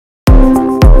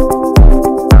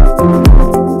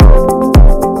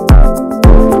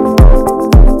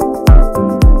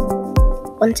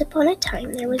Once upon a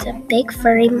time, there was a big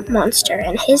furry monster,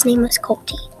 and his name was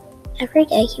Colty. Every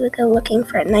day, he would go looking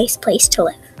for a nice place to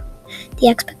live. The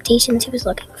expectations he was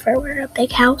looking for were a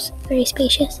big house, very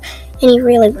spacious, and he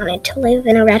really wanted to live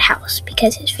in a red house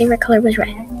because his favorite color was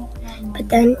red. But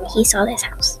then he saw this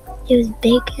house. It was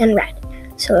big and red,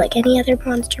 so like any other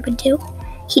monster would do,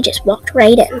 he just walked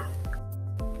right in.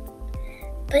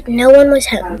 But no one was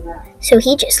home, so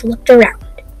he just looked around.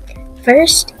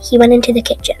 First, he went into the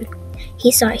kitchen.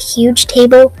 He saw a huge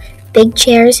table, big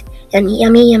chairs, and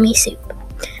yummy soup.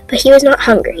 But he was not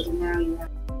hungry.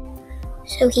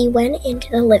 So he went into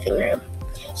the living room.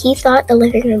 He thought the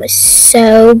living room was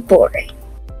so boring.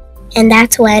 And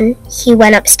that's when he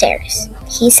went upstairs.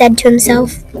 He said to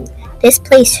himself, "This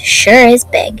place sure is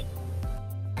big."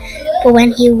 But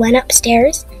when he went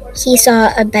upstairs, he saw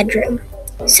a bedroom.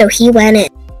 So he went in.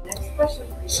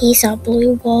 He saw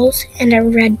blue walls and a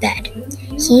red bed.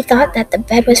 He thought that the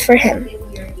bed was for him,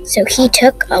 so he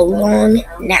took a long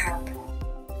nap.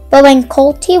 But when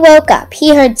Colty woke up,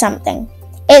 he heard something.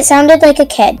 It sounded like a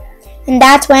kid, and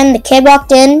that's when the kid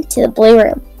walked into the blue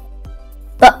room.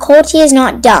 But Colty is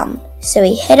not dumb, so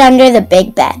he hid under the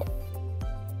big bed.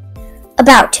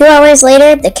 About 2 hours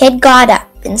later, the kid got up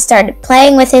and started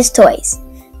playing with his toys.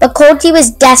 But Colty was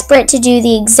desperate to do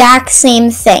the exact same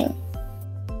thing.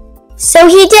 So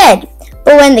he did,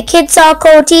 but when the kid saw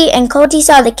Colty and Colty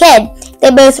saw the kid,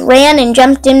 they both ran and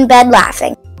jumped in bed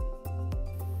laughing.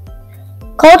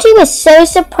 Colty was so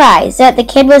surprised that the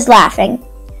kid was laughing.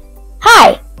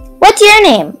 "Hi, what's your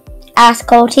name?" asked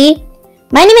Colty.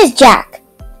 "My name is Jack,"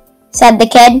 said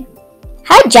the kid.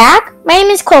 "Hi Jack, my name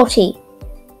is Colty."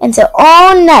 And so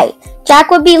all night,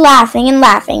 Jack would be laughing and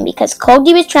laughing because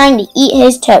Colty was trying to eat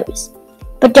his toes.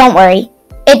 But don't worry,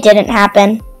 it didn't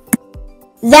happen.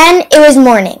 Then it was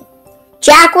morning.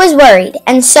 Jack was worried,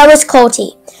 and so was Colty,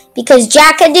 because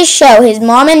Jack had to show his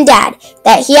mom and dad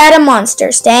that he had a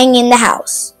monster staying in the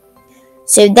house.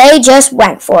 So they just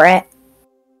went for it.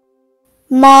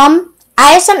 "Mom,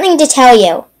 I have something to tell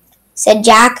you," said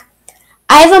Jack.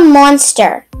 "I have a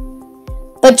monster."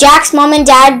 But Jack's mom and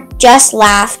dad just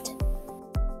laughed.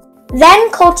 Then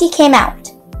Colty came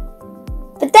out.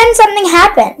 But then something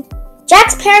happened.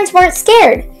 Jack's parents weren't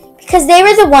scared, because they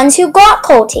were the ones who got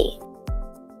Colty.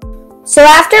 So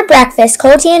after breakfast,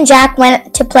 Colty and Jack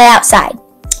went to play outside.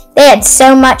 They had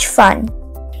so much fun.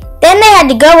 Then they had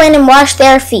to go in and wash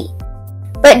their feet.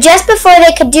 But just before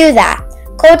they could do that,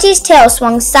 Colty's tail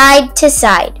swung side to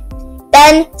side.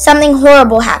 Then something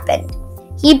horrible happened.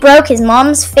 He broke his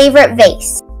mom's favorite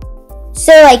vase.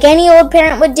 So like any old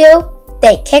parent would do,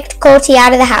 they kicked Colty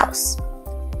out of the house.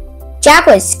 Jack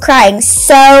was crying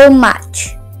so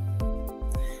much.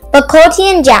 But Colty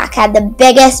and Jack had the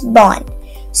biggest bond,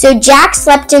 so Jack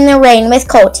slept in the rain with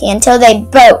Colty until they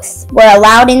both were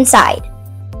allowed inside.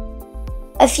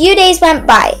 A few days went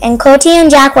by, and Colty and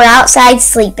Jack were outside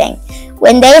sleeping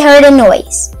when they heard a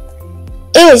noise.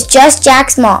 It was just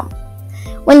Jack's mom.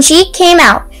 When she came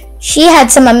out, she had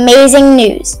some amazing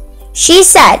news. She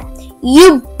said,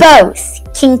 "You both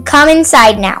can come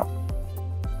inside now."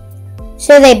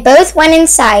 So they both went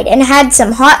inside and had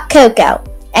some hot cocoa,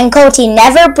 and Colty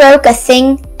never broke a thing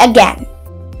again.